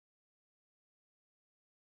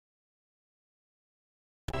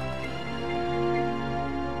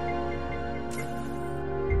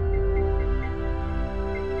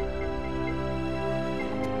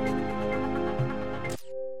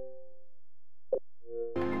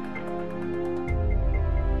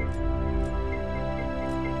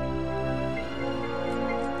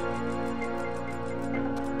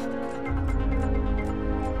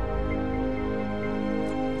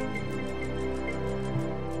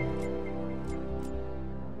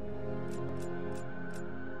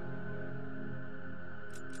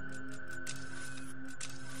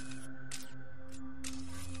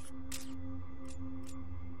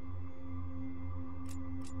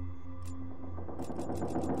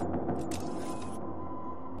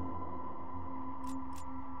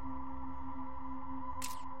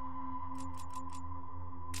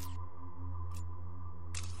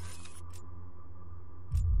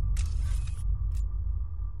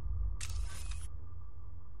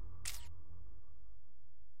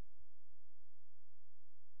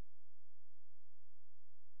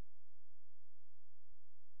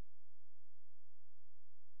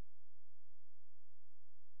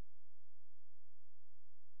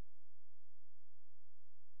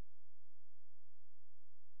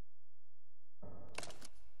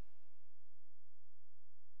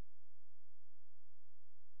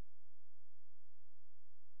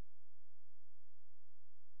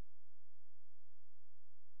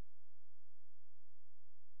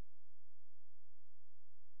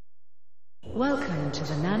Welcome to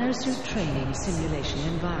the Nanosuit Training Simulation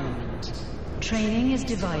Environment. Training is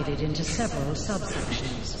divided into several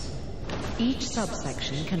subsections. Each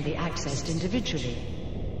subsection can be accessed individually.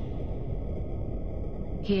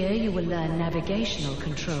 Here you will learn navigational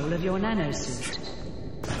control of your nanosuit.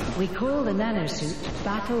 We call the nanosuit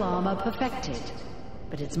Battle Armor Perfected,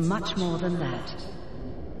 but it's much more than that.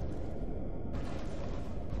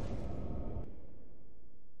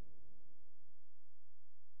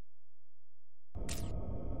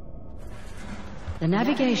 The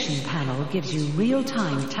navigation panel gives you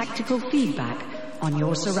real-time tactical feedback on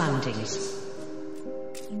your surroundings.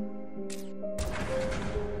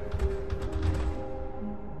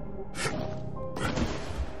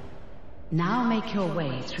 Now make your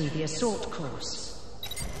way through the assault course.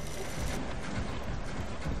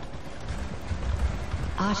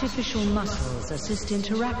 Artificial muscles assist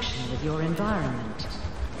interaction with your environment.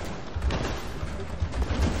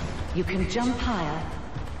 You can jump higher.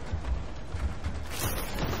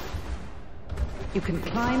 You can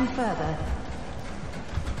climb further.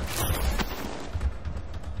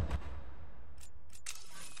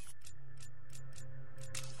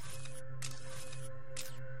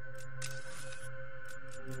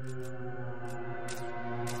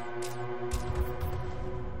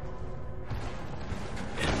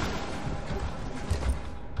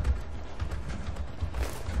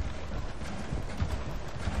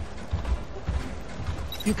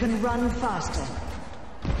 You can run faster.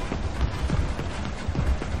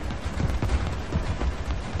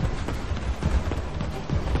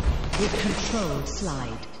 With controlled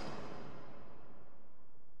slide.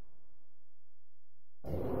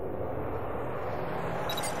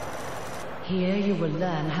 Here you will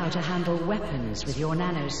learn how to handle weapons with your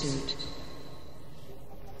nanosuit.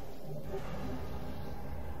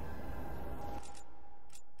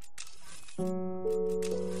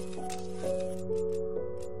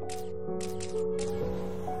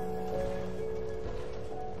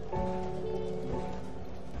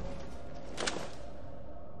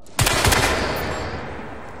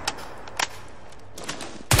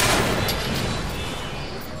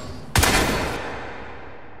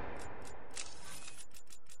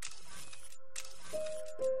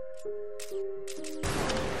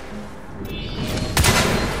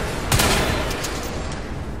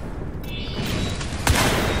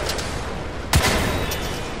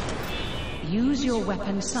 Use your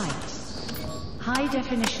weapon sights.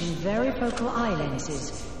 High-definition varifocal eye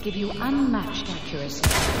lenses give you unmatched accuracy.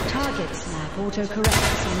 Target snap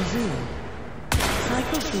auto-corrects on zoom.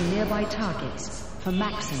 Cycle through nearby targets for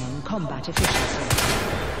maximum combat efficiency.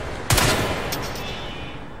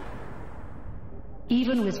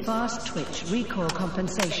 Even with fast twitch recoil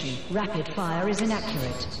compensation, rapid fire is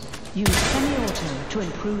inaccurate. Use semi-auto to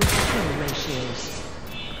improve kill ratios.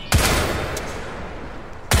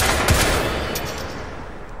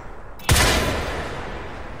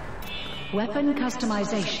 Weapon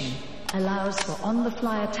customization allows for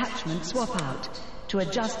on-the-fly attachment swap-out to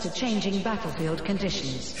adjust to changing battlefield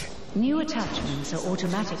conditions. New attachments are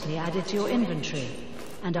automatically added to your inventory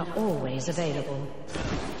and are always available.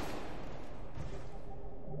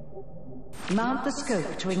 Mount the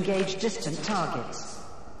scope to engage distant targets.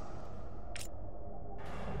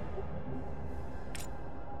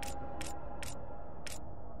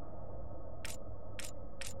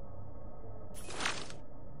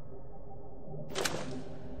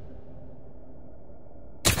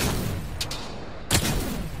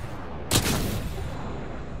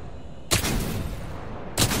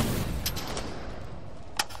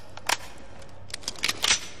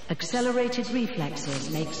 Accelerated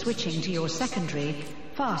reflexes make switching to your secondary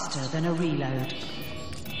faster than a reload.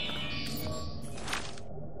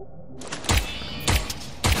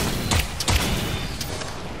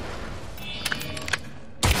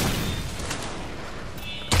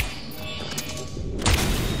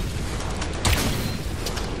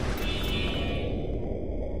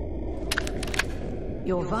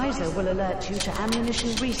 Your visor will alert you to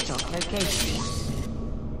ammunition restock locations.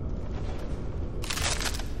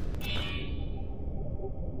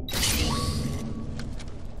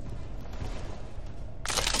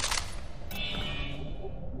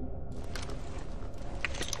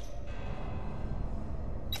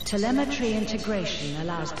 Telemetry integration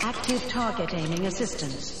allows active target aiming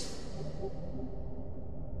assistance.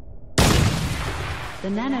 The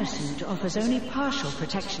nanosuit offers only partial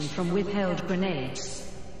protection from withheld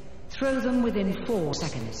grenades. Throw them within 4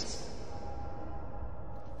 seconds.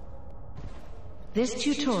 This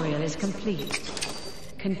tutorial is complete.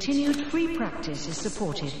 Continued free practice is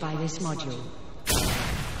supported by this module.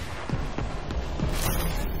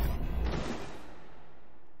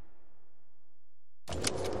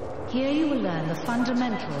 Here you will learn the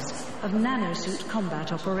fundamentals of nanosuit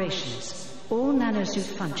combat operations. All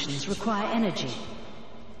nanosuit functions require energy.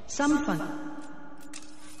 Some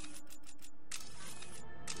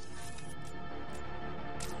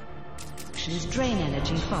functions drain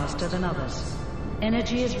energy faster than others.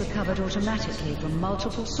 Energy is recovered automatically from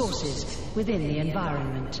multiple sources within the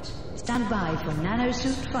environment. Stand by for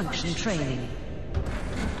nanosuit function training.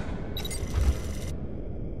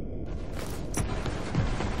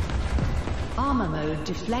 Armor mode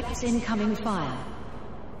deflects incoming fire.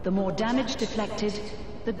 The more damage deflected,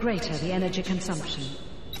 the greater the energy consumption.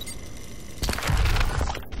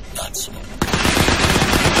 Nuts.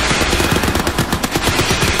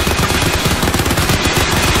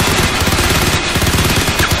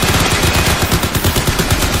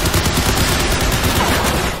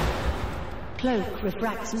 Cloak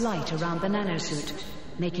refracts light around the nanosuit,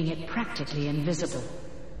 making it practically invisible.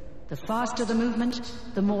 The faster the movement,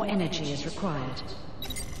 the more energy is required.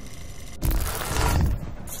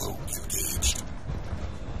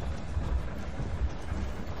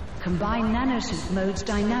 Combine nanosuit modes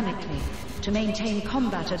dynamically to maintain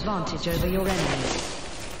combat advantage over your enemies.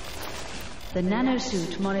 The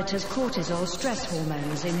nanosuit monitors cortisol stress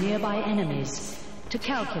hormones in nearby enemies to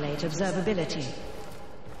calculate observability.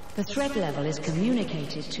 The threat level is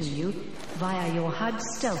communicated to you via your HUD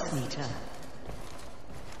stealth meter.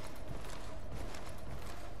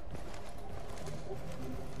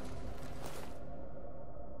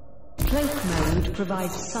 Cloak mode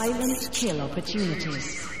provides silent kill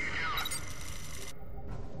opportunities.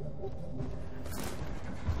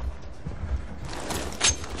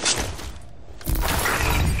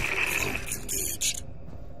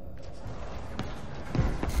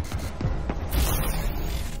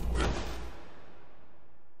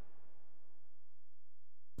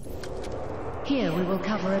 Here we will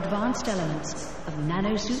cover advanced elements of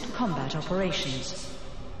nanosuit combat operations.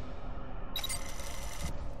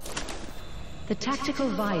 The tactical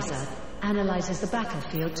visor analyzes the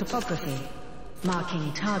battlefield topography,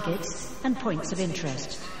 marking targets and points of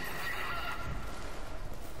interest.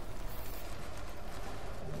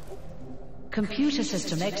 Computer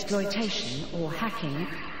system exploitation, or hacking,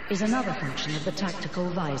 is another function of the tactical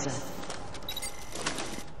visor.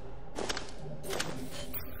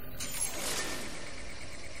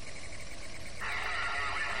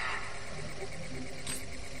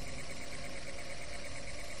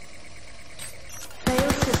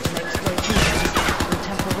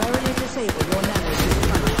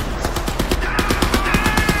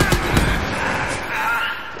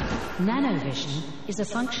 Nanovision is a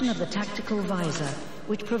function of the tactical visor,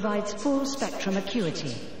 which provides full spectrum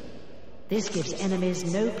acuity. This gives enemies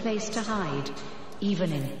no place to hide,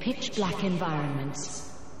 even in pitch-black environments.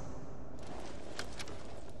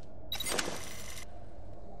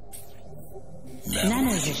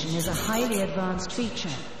 Nanovision is a highly advanced feature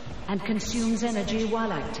and consumes energy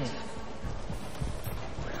while active.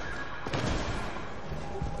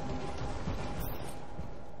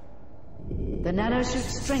 The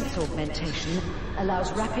nanosuit's strength augmentation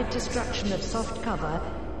allows rapid destruction of soft cover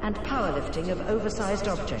and powerlifting of oversized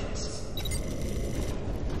objects.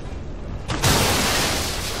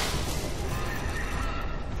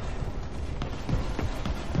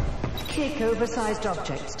 Kick oversized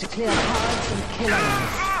objects to clear paths and kill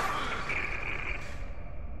enemies.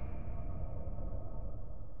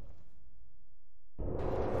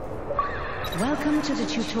 Welcome to the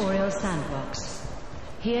tutorial sandbox.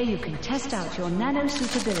 Here you can test out your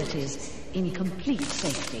nanosuit abilities in complete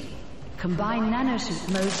safety. Combine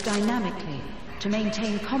nanosuit modes dynamically to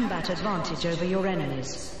maintain combat advantage over your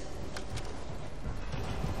enemies.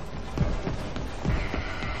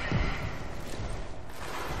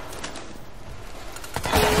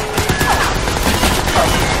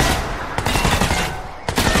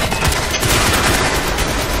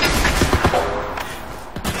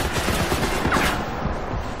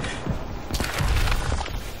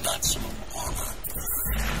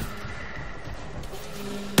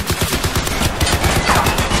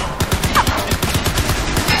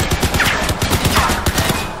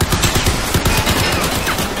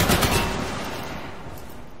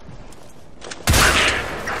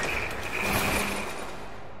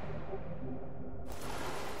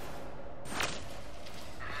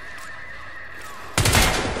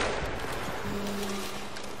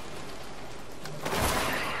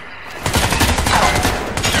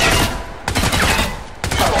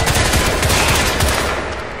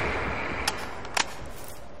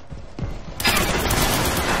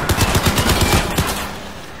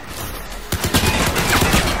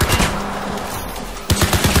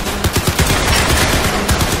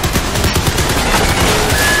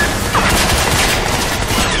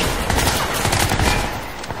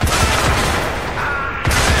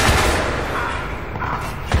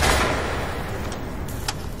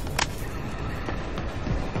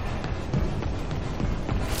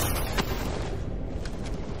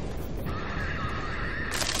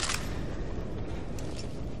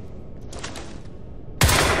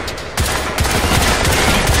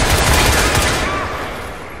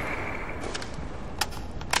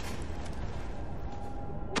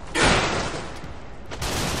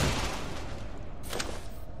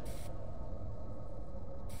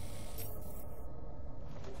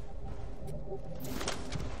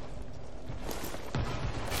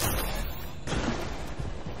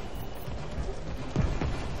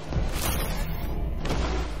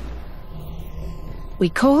 We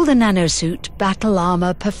call the nanosuit Battle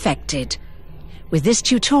Armor Perfected. With this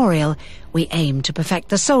tutorial, we aim to perfect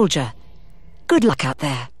the soldier. Good luck out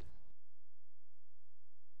there.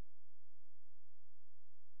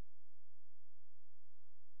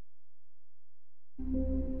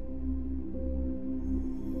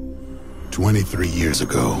 "23 years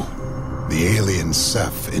ago, the alien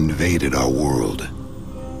Ceph invaded our world.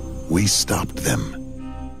 We stopped them.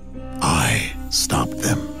 I stopped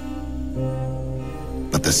them.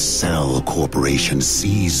 But the Cell Corporation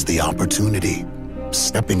seized the opportunity,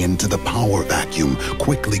 stepping into the power vacuum,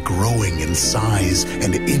 quickly growing in size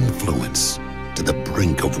and influence to the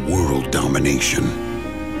brink of world domination.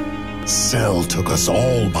 Cell took us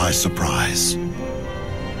all by surprise.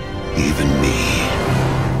 Even me.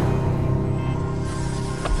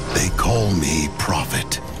 They call me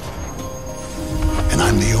Prophet. And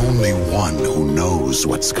I'm the only one who knows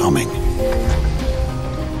what's coming.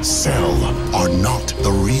 Cell are not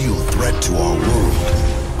the real threat to our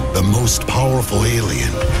world. The most powerful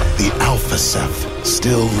alien, the Alpha Ceph,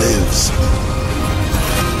 still lives.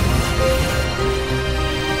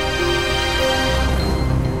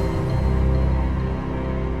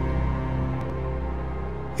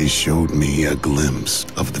 He showed me a glimpse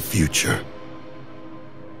of the future.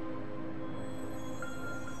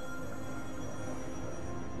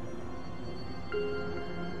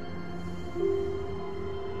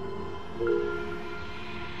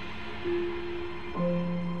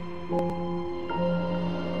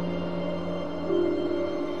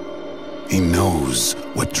 He knows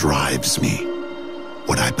what drives me,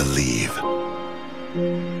 what I believe.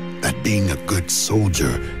 That being a good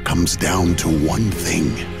soldier comes down to one thing,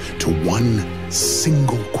 to one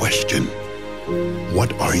single question.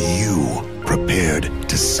 What are you prepared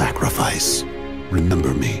to sacrifice?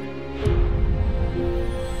 Remember me.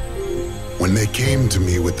 When they came to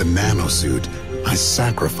me with the nanosuit, I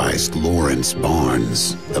sacrificed Lawrence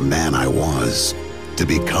Barnes, the man I was, to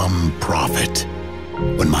become Prophet.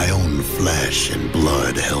 When my own flesh and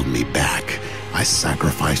blood held me back, I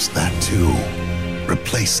sacrificed that too,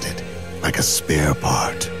 replaced it like a spare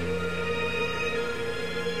part.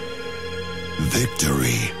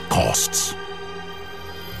 Victory costs.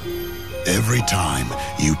 Every time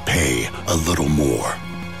you pay a little more.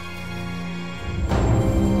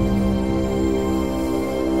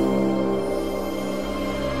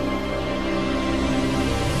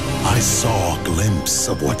 I saw a glimpse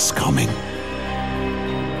of what's coming.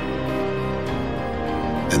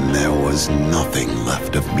 And there was nothing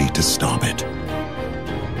left of me to stop it.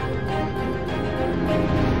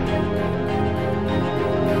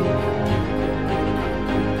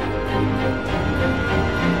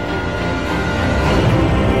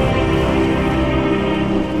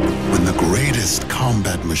 When the greatest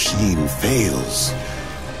combat machine fails,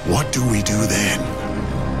 what do we do then?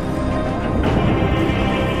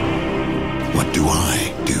 What do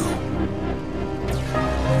I do?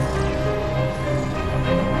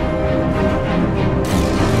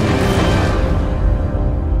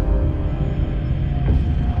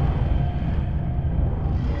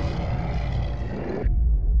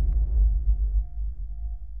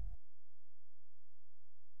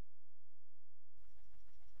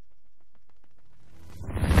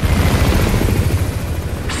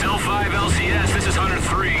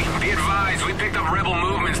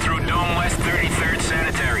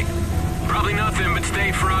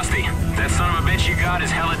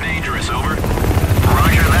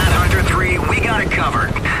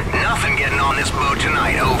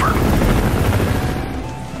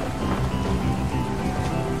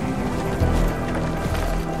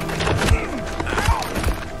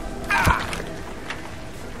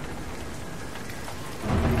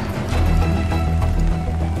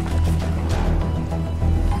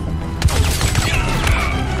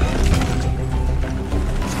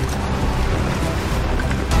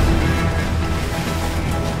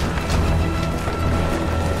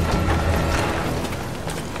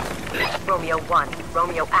 Romeo 1,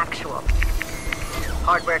 Romeo Actual.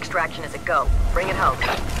 Hardware extraction is a go. Bring it home.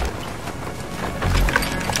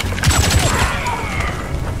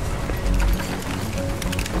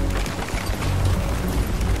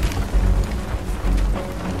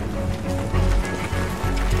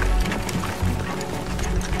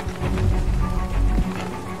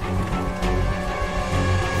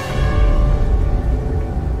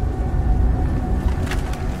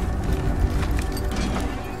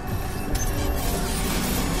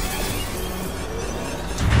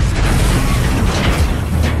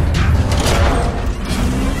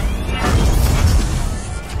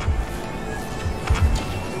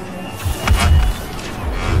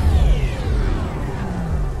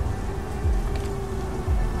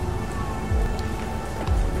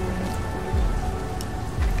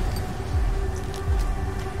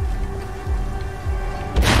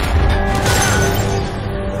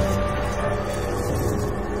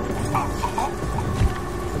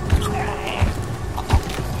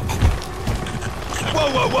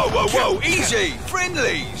 whoa, whoa, whoa, whoa! Easy!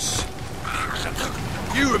 Friendlies!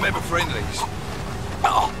 You remember friendlies?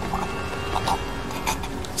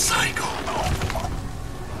 Psycho.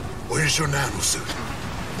 Where's your nanosuit?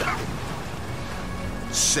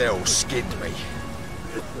 Cell skinned me.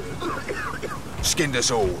 Skinned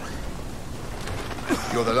us all.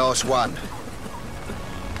 You're the last one.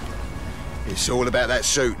 It's all about that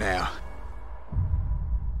suit now.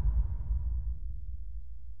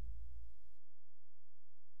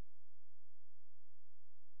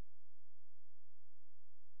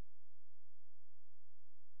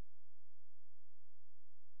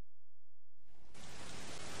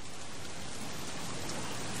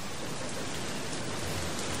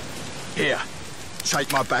 Here,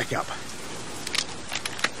 take my backup.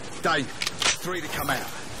 Dave, 3 to come out.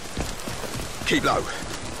 Keep low.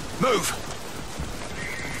 Move!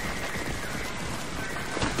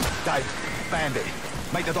 Dave, Bandit,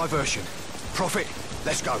 make the diversion. Prophet,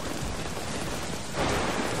 let's go.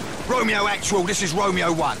 Romeo Actual, this is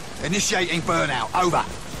Romeo 1. Initiating burnout, over.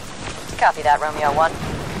 Copy that, Romeo 1.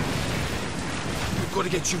 We've got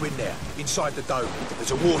to get you in there, inside the dome.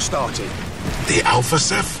 There's a war starting. The Alpha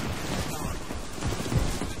Ceph?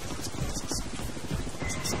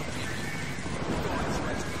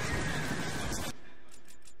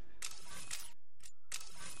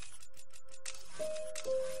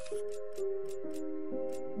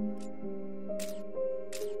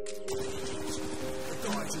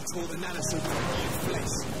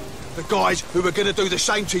 The guys who are gonna do the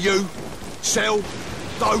same to you, Cell,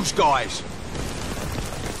 those guys.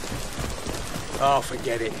 Oh,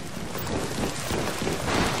 forget it.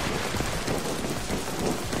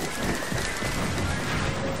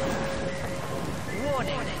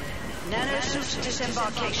 Warning. Nanosuit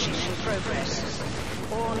disembarkation in progress.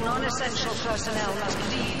 All non-essential personnel must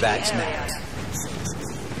leave That's the area. next.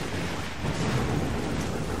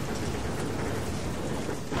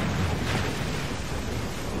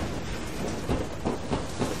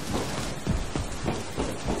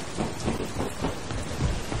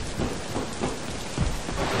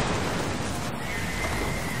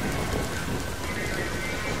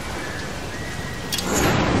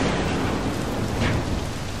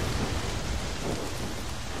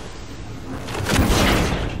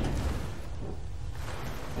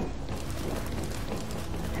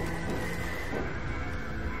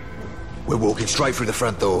 We're walking straight through the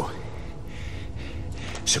front door.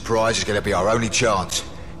 Surprise is gonna be our only chance.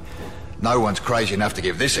 No one's crazy enough to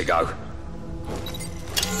give this a go.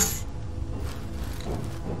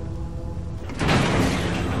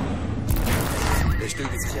 Let's do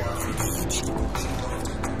this quietly.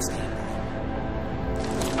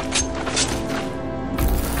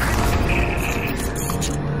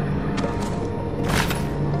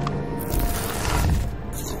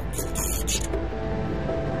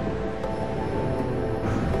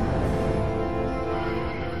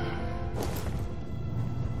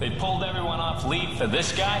 They pulled everyone off lead for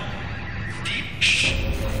this guy? Shh.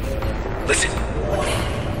 Listen. I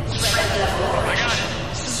got it.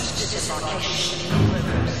 Disembarkation in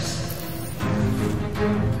progress.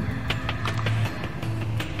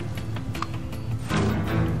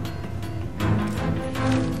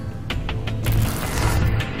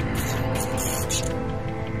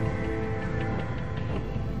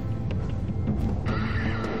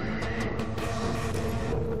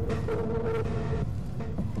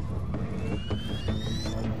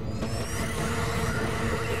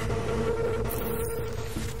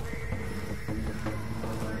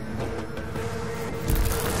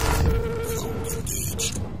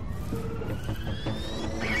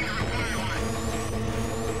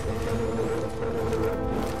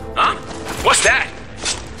 What's that?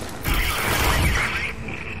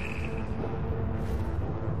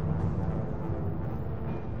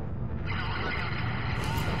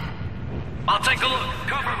 I'll take a look.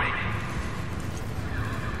 Cover me.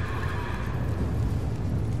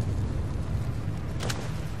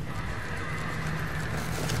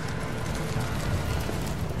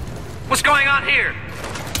 What's going on here?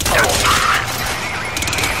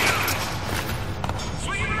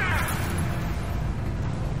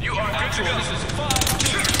 You are actual. This is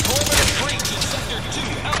 5-2. Orbital breach in Sector 2,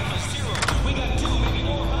 Alpha 0. We got 2 maybe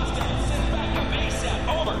more hostiles. Send back up ASAP.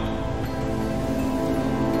 Over.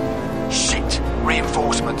 Shit.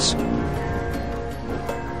 Reinforcements.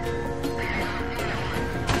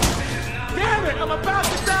 Damn it! I'm about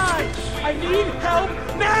to die! I need help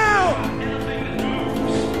now!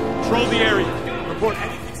 Control the area. Report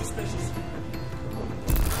anything suspicious.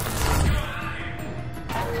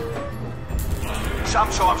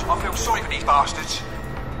 Sometimes I feel sorry for these bastards.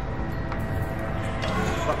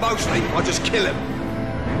 But mostly, I just kill them.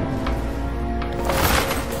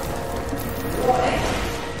 Warning.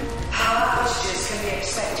 Power outages can be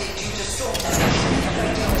expected due to storm damage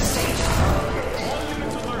affecting the state of our grid.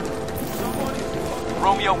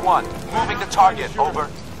 Romeo 1, moving the target, over.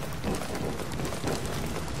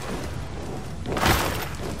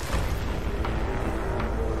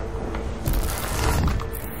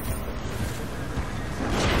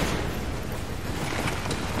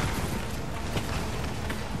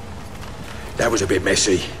 That was a bit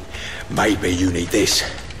messy. Maybe you need this.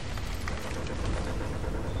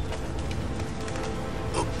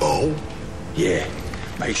 A bow? Yeah.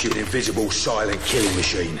 Makes you an invisible, silent killing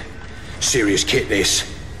machine. Serious kit, this.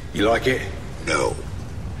 You like it? No.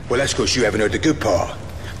 Well, that's because you haven't heard the good part.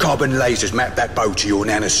 Carbon lasers map that bow to your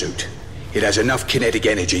nanosuit. It has enough kinetic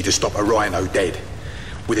energy to stop a rhino dead.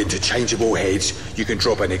 With interchangeable heads, you can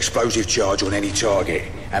drop an explosive charge on any target.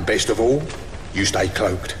 And best of all, you stay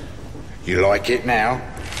cloaked. You like it now?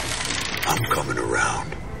 I'm coming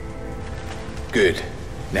around. Good.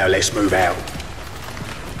 Now let's move out.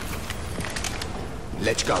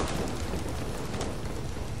 Let's go.